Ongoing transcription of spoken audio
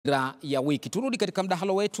Ya wiki. Turudi katika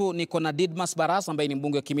mdahalo wetu. Niko na Didmas Barasa ambaye ni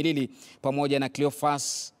mbunge wa Kimilili pamoja na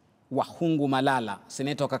Cleophas Wahungu Malala,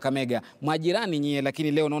 seneta wa Kakamega. Majirani nyie,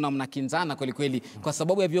 lakini leo naona mnakinzana kweli kweli. Kwa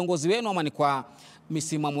sababu ya viongozi wenu ama ni kwa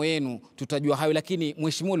misimamo yenu? Tutajua hayo, lakini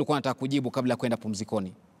mheshimiwa ulikuwa unataka kujibu kabla ya kwenda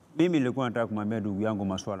pumzikoni. Mimi nilikuwa nataka kumwambia ndugu yangu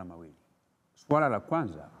masuala mawili. Swala la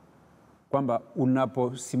kwanza kwamba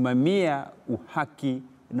unaposimamia uhaki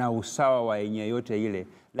na usawa wa aina yote ile,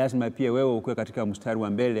 lazima pia wewe ukue katika mstari wa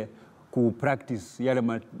mbele kupractice yale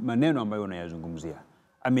maneno ambayo unayazungumzia.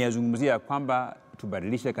 Ameyazungumzia kwamba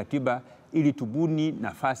tubadilishe katiba ili tubuni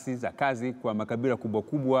nafasi za kazi kwa makabila kubwa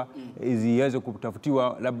kubwa, ziweze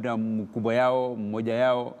kutafutiwa labda mkubwa yao, mmoja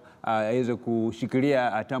yao aweze kushikilia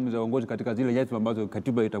hatamu za uongozi katika zile nyadhifa ambazo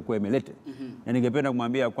katiba itakuwa imeleta. Na ningependa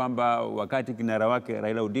kumwambia kwamba wakati kinara wake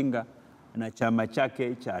Raila Odinga na chama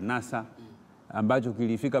chake cha NASA ambacho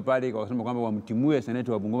kilifika pale kwa kusema kwamba wamtimue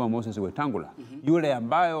seneta wa Bungoma Moses Wetangula, yule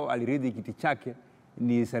ambayo aliridhi kiti chake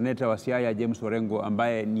ni seneta wa Siaya James Orengo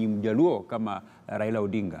ambaye ni Mjaluo kama Raila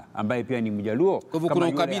Odinga, ambaye pia ni Mjaluo kama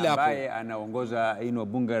yule ambaye anaongoza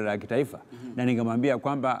bunge la kitaifa. Na ningemwambia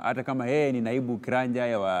kwamba hata kama yeye ni naibu kiranja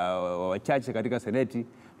ya wachache katika seneti,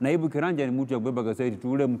 naibu kiranja ni mtu ya kubeba gazeti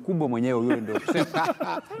tu, ule mkubwa mwenyewe yule ndio kusema.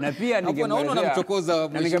 Na pia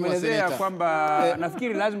ningemwelezea kwamba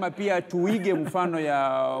nafikiri lazima pia tuige mfano ya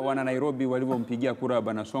wana Nairobi walivyompigia kura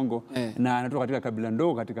Bwana Songo, na anatoka katika kabila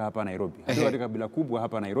ndogo katika hapa Nairobi, anatoka katika kabila kubwa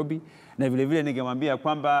hapa Nairobi. Na vile vile ningemwambia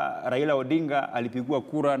kwamba Raila Odinga alipigwa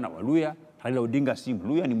kura na Waluya. Raila Odinga si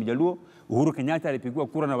Mluya, ni Mjaluo. Uhuru Kenyatta alipigwa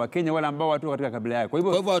kura na Wakenya wale ambao watu katika kabila yake. Kwa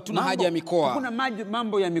hivyo hatuna haja ya mikoa. Hakuna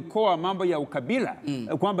mambo ya mikoa, mambo ya ukabila.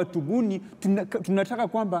 Kwamba tubuni, tunataka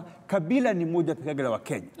kwamba kabila ni moja pekee la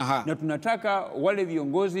Wakenya. Na tunataka wale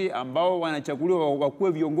viongozi ambao wanachaguliwa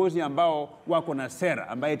wakuwe viongozi ambao wako na sera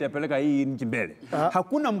ambaye itapeleka hii nchi mbele.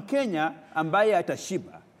 Hakuna Mkenya ambaye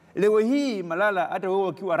atashiba. Leo hii Malala, hata wewe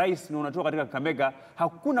ukiwa rais na unatoka katika Kakamega,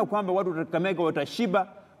 hakuna kwamba watu wa Kakamega watashiba,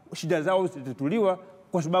 shida zao zitatuliwa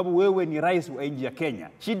kwa sababu wewe ni rais wa nchi ya Kenya.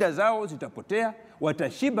 Shida zao zitapotea,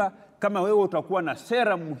 watashiba kama wewe utakuwa na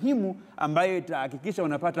sera muhimu ambayo itahakikisha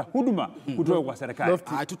unapata huduma kutoka kwa serikali.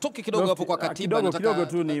 Tutoke kidogo hapo kwa katiba, kidogo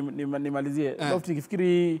tu nimalizie. Lofty,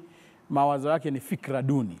 kifikiri mawazo yake ni fikra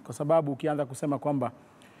duni, kwa sababu ukianza kusema kwamba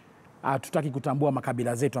tutaki kutambua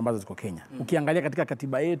makabila zetu ambazo ziko Kenya. Ukiangalia katika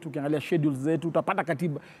katiba yetu, ukiangalia schedules zetu, utapata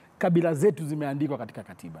kabila zetu zimeandikwa katika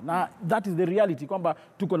katiba. Na that is the reality, kwamba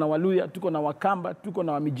tuko na Waluya, tuko na Wakamba, tuko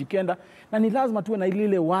na Wamijikenda, na ni lazima tuwe na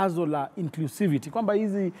lile wazo la inclusivity, kwamba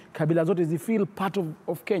hizi kabila zote zi feel part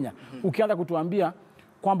of Kenya. Ukianza kutuambia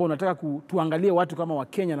kwamba unataka tuangalie watu kama wa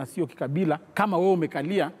Kenya na sio kikabila, kama wewe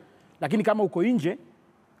umekalia, lakini kama uko nje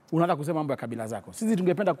unaanza kusema mambo ya kabila zako. Sisi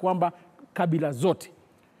tungependa kwamba kabila zote,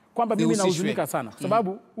 kwamba mimi nahuzunika sana kwa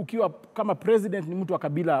sababu ukiwa kama president ni mtu wa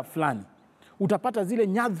kabila fulani, utapata zile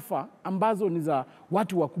nyadhifa ambazo ni za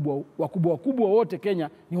watu wakubwa wote Kenya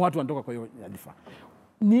ni watu wanatoka kwa hiyo nyadhifa.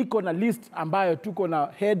 Niko na list ambayo tuko na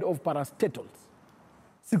head of parastatals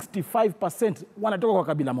 65% wanatoka kwa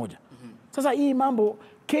kabila moja. Sasa hii mambo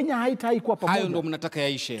Kenya haitaikuwa pamoja. Hayo ndio mnataka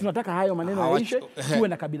yaishe. Tunataka hayo maneno yaishe, tuwe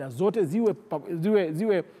na kabila zote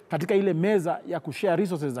ziwe katika ile meza ya kushare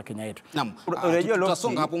resources za Kenya yetu. Naam.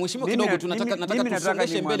 Tutasonga hapo mheshimiwa kidogo, nataka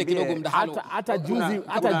tusongeshe mbele kidogo mdahalo.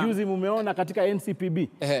 Hata juzi mumeona katika NCPB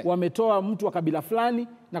wametoa mtu wa kabila fulani,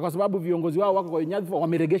 na kwa sababu viongozi wao wako kwa nyadhifa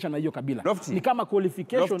wameregesha na hiyo kabila. Ni kama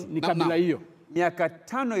qualification ni kabila hiyo. Miaka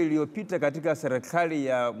 5 iliyopita katika serikali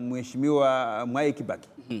ya mheshimiwa Mwai Kibaki,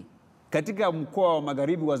 katika mkoa wa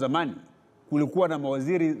Magharibi wa zamani kulikuwa na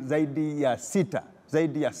mawaziri zaidi ya 6,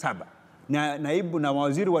 zaidi ya 7, na naibu na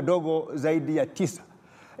mawaziri wadogo zaidi ya 9.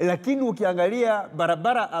 Lakini ukiangalia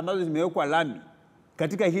barabara ambazo zimewekwa lami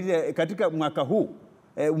katika mwaka huu,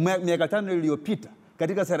 miaka 5 iliyopita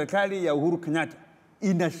katika serikali ya Uhuru Kenyatta,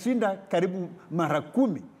 inashinda karibu mara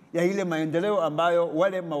 10 ya ile maendeleo ambayo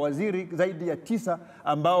wale mawaziri zaidi ya 9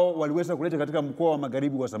 ambao waliweza kuleta katika mkoa wa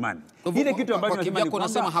Magharibi wa zamani. Ile kitu ambacho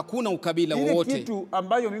nasema hakuna ukabila wowote. Ile kitu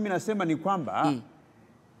ambayo mimi nasema ni kwamba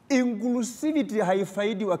inclusivity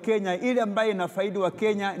haifaidi wa Kenya. Ile ambayo inafaidi wa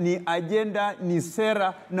Kenya ni agenda, ni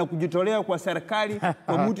sera na kujitolea kwa serikali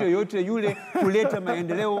kwa mtu yoyote yule kuleta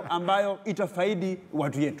maendeleo ambayo itafaidi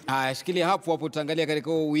watu yetu. Shikilia hapo tutaangalia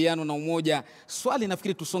katika uwiano na umoja. Swali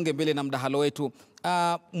nafikiri tusonge mbele na mdahalo wetu.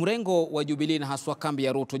 Mrengo wa Jubilee na haswa kambi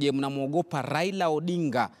ya Ruto, je, mnamuogopa Raila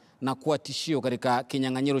Odinga na kuwa tishio katika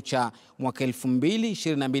kinyang'anyiro cha mwaka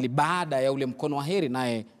 2022 baada ya ule mkono wa heri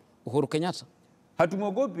naye Uhuru Kenyatta?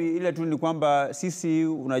 Hatumwogopi, ila tu ni kwamba sisi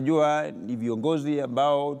unajua ni viongozi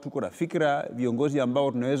ambao tuko na fikra, viongozi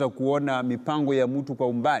ambao tunaweza kuona mipango ya mtu kwa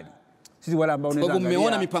umbali. Sisi wale ambao unaweza angalia,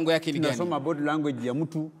 mmeona mipango yake ni gani? Tunasoma body language ya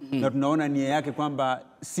mtu na tunaona nia yake kwamba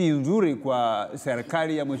si nzuri kwa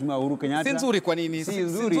serikali ya Mheshimiwa Uhuru Kenyatta. Si nzuri kwa nini? Si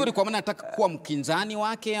nzuri kwa maana anataka kuwa mkinzani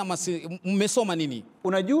wake ama mmesoma nini?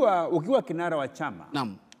 Unajua ukiwa kinara wa chama.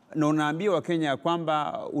 Naam. Na unaambia Wakenya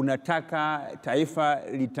kwamba unataka taifa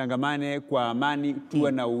litangamane kwa amani,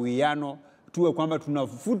 tuwe na uwiano, tuwe kwamba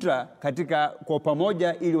tunafuta katika kwa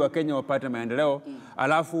pamoja ili Wakenya wapate maendeleo.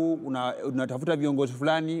 Alafu unatafuta viongozi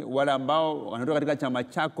fulani wale ambao wanatoka katika chama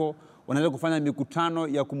chako, wanaweza kufanya mikutano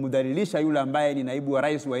ya kumdhalilisha yule ambaye ni naibu wa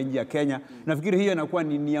rais wa nchi ya Kenya. Nafikiri hiyo inakuwa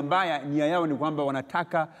ni nia mbaya. Nia yao ni kwamba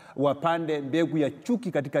wanataka wapande mbegu ya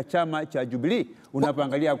chuki katika chama cha Jubilee.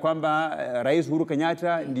 Unapoangalia kwamba Rais Uhuru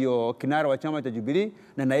Kenyatta ndio kinara wa chama cha Jubilee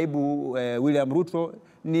na naibu William Ruto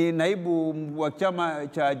ni naibu wa chama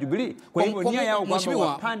cha Jubilee. Kwa hivyo nia yao kwamba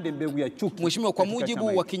wapande mbegu ya chuki. Mheshimiwa, kwa mujibu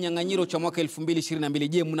wa kinyang'anyiro cha mwaka 2022,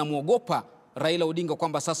 je, mnamuogopa Raila Odinga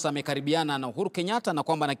kwamba sasa amekaribiana na Uhuru Kenyatta na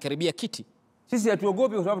kwamba anakaribia kiti? Sisi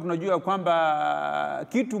hatuogopi kwa sababu tunajua kwamba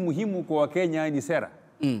kitu muhimu kwa Wakenya ni sera.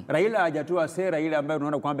 Raila hajatoa sera ile ambayo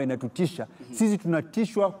tunaona kwamba inatutisha. Sisi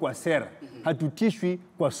tunatishwa kwa sera. Hatutishwi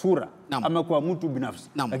kwa sura ama kwa mtu binafsi.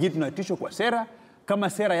 Lakini tunatishwa kwa sera. Kama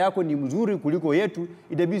sera yako ni mzuri kuliko yetu,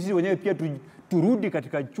 itabidi sisi wenyewe pia turudi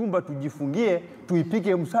katika chumba, tujifungie,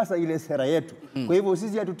 tuipike msasa ile sera yetu. Kwa hivyo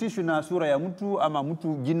sisi hatutishwi na sura ya mtu ama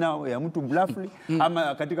mtu jina ya mtu blafli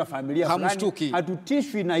ama katika familia fulani.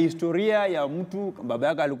 Hatutishwi na historia ya mtu, baba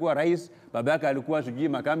yake alikuwa rais, baba yake alikuwa sijui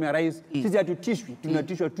makamu ya rais. Sisi hatutishwi,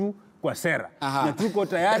 tunatishwa tu kwa sera. Na tuko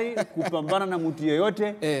tayari kupambana na mtu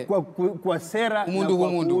yeyote kwa sera na kwa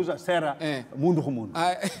kuuza sera mundu humundu.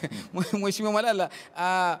 Mheshimiwa Malala,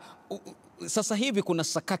 sasa hivi kuna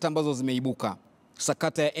sakata ambazo zimeibuka.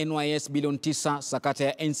 Sakata ya NYS bilioni 9, sakata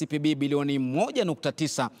ya NCPB bilioni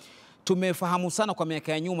 1.9. Tumefahamu sana kwa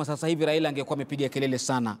miaka ya nyuma. Sasa hivi Raila angekuwa amepiga kelele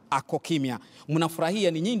sana, ako kimya.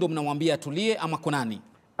 Mnafurahia ni nyinyi ndio mnamwambia atulie ama kunani?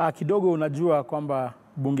 Kidogo unajua kwamba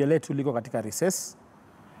bunge letu liko katika recess.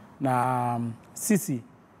 Na sisi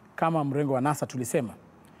kama mrengo wa NASA tulisema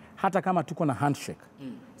hata kama tuko na handshake,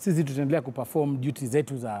 sisi tutaendelea kuperform duties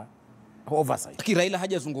zetu za oversight. Lakini Raila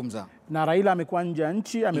hajazungumza. Na Raila amekuwa nje ya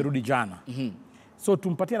nchi, amerudi jana. So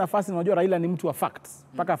tumpatie nafasi. Unajua Raila ni mtu wa facts.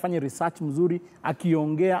 Mpaka afanye research mzuri,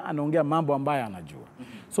 akiongea anaongea mambo ambayo anajua.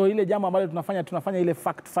 So ile jambo ambalo tunafanya ile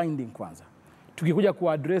fact finding kwanza. Tukikuja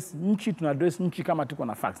kuaddress nchi, tunaadress nchi kama tuko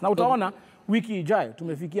na facts. Na utaona wiki ijayo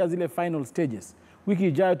tumefikia zile final stages. Wiki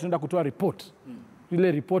ijayo tunaenda kutoa report.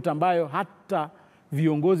 Ile report ambayo hata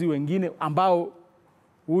viongozi wengine ambao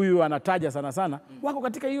huyu anataja sana sana wako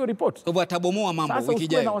katika hiyo report. Kwa atabomoa mambo wiki ijayo.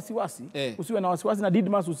 Usiwe na wasiwasi. Usiwe na wasiwasi, na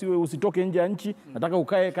Didmas usitoke nje ya nchi. Nataka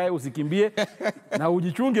ukae usikimbie na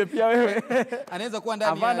ujichunge pia wewe. Anaweza kuwa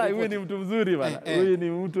ndani ya report. Huyu ni mtu mzuri bana. Huyu ni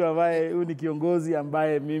mtu ambaye huyu ni kiongozi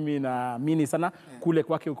ambaye mimi naamini sana kule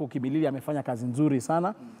kwake huko Kimilili amefanya kazi nzuri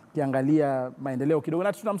sana. Kiangalia maendeleo kidogo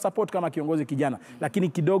na tunamsupport kama kiongozi kijana, lakini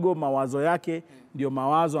kidogo mawazo yake ndio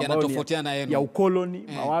mawazo ambayo ya ukoloni,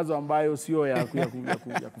 mawazo ambayo sio ya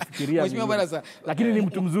kufikiria. Lakini ni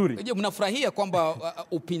mtu mzuri. Je, mnafurahia kwamba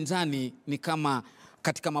upinzani ni kama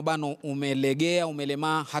katika mabano umelegea,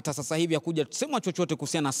 umelemaa, hata sasa hivi hakuja tusema chochote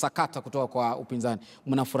kuhusiana na sakata kutoka kwa upinzani?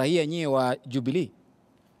 Mnafurahia nyie wa Jubilee?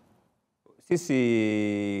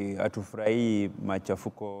 Sisi hatufurahii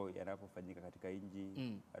machafuko yanapofanyika katika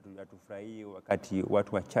nchi. Hatufurahii wakati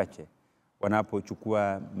watu wachache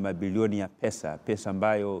wanapochukua mabilioni ya pesa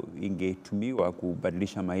ambayo ingetumiwa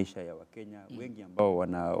kubadilisha maisha ya Wakenya wengi ambao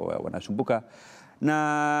wanasumbuka.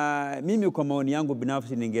 Na mimi kwa maoni yangu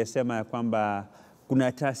binafsi ningesema ya kwamba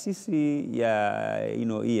kuna taasisi ya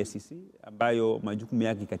EACC ambayo majukumu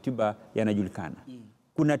yake katiba yanajulikana.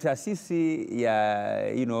 Kuna taasisi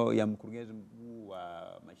ya mkurugenzi mkuu wa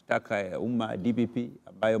mashtaka ya umma DPP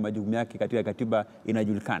ambayo majukumu yake katika katiba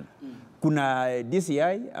inajulikana. Kuna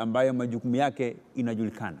DCI ambayo majukumu yake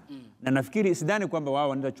inajulikana. Na nafikiri sidhani kwamba wao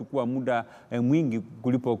wanaweza chukua muda mwingi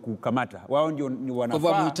kulipo kukamata. Wao ndio wanafaa.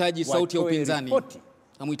 Kwa mhitaji sauti ya upinzani.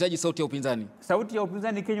 Hamhitaji sauti ya upinzani. Sauti ya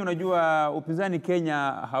upinzani Kenya, unajua upinzani Kenya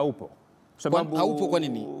haupo. Sababu haupo kwa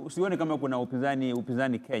nini? Usione kama kuna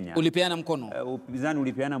upinzani Kenya. Ulipeana mkono. Upinzani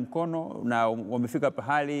ulipeana mkono na wamefika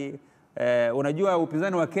pahali. Unajua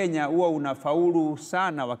upinzani wa Kenya huwa unafaulu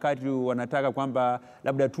sana wakati wanataka kwamba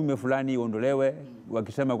labda tume fulani iondolewe,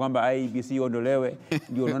 wakisema kwamba IEBC iondolewe,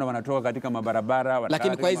 ndio unaona wanatoka katika mabarabara.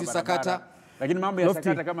 Lakini kwa hizi sakata, lakini mambo ya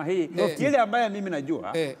sakata kama hii, ile ambayo mimi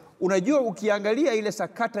najua, unajua ukiangalia ile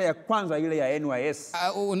sakata ya kwanza ile ya NYS.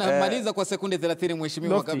 Unamaliza kwa sekunde 30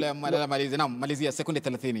 mheshimiwa, kabla ya Malala malize. Naam, malizia sekunde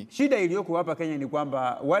 30. Shida iliyoko hapa Kenya ni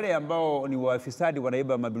kwamba wale ambao ni wafisadi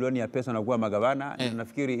wanaiba mabilioni ya pesa na kuwa magavana.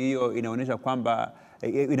 Nafikiri hiyo inaonyesha kwamba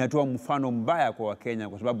inatoa mfano mbaya kwa Wakenya,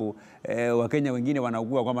 kwa sababu Wakenya wengine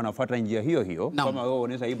wanaugua kwamba wanafuata njia hiyo hiyo. Kama wewe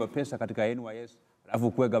unaweza iba pesa katika NYS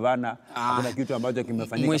alafu kuwe gavana, kuna kitu ambacho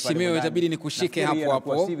kimefanyika. Mheshimiwa, itabidi nikushike hapo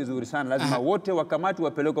hapo. Si vizuri sana, lazima wote wakamati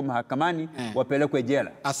wapelekwe mahakamani, wapelekwe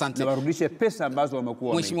jela. Asante. Na warudishe pesa ambazo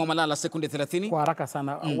wamekuwa. Mheshimiwa Malala, sekunde 30. Kwa haraka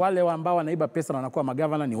sana. Wale ambao wanaiba pesa na wanakuwa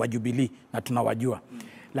magavana ni wa Jubilee na tunawajua.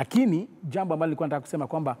 Lakini jambo ambalo nilikuwa nataka kusema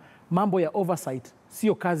kwamba mambo ya oversight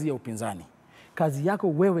sio kazi ya upinzani. Kazi yako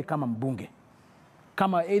wewe kama mbunge.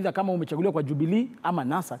 Kama umechaguliwa kwa Jubilee ama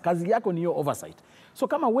NASA, kazi yako ni hiyo oversight. So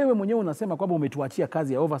kama wewe mwenyewe unasema kwamba umetuachia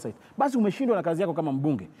kazi ya oversight, basi umeshindwa na kazi yako kama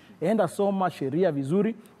mbunge. Enda soma sheria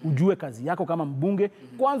vizuri, ujue kazi yako kama mbunge.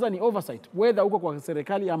 Kwanza ni oversight, whether uko kwa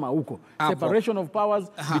serikali ama uko. Separation of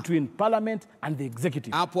powers between parliament and the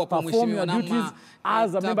executive. Perform your duties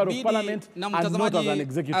as a member of parliament and not as an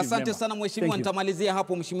executive member. Asante sana mheshimiwa, nitamalizia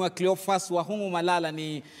hapo. Mheshimiwa Cleophas Wahungu Malala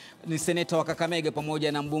ni seneta wa Kakamega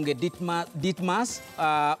pamoja na mbunge Ditmas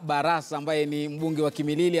Barasa ambaye ni mbunge wa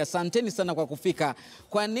Kimilili. Asanteni sana kwa kufika.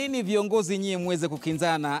 Kwa nini viongozi nyie muweze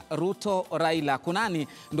kukinzana? Ruto, Raila, kunani?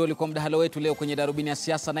 Ndio ulikuwa mdahalo wetu leo kwenye Darubini ya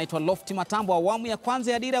Siasa. Naitwa Lofty Matambo. Awamu ya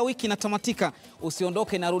kwanza ya Dira Wiki inatamatika.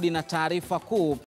 Usiondoke, narudi na taarifa kuu.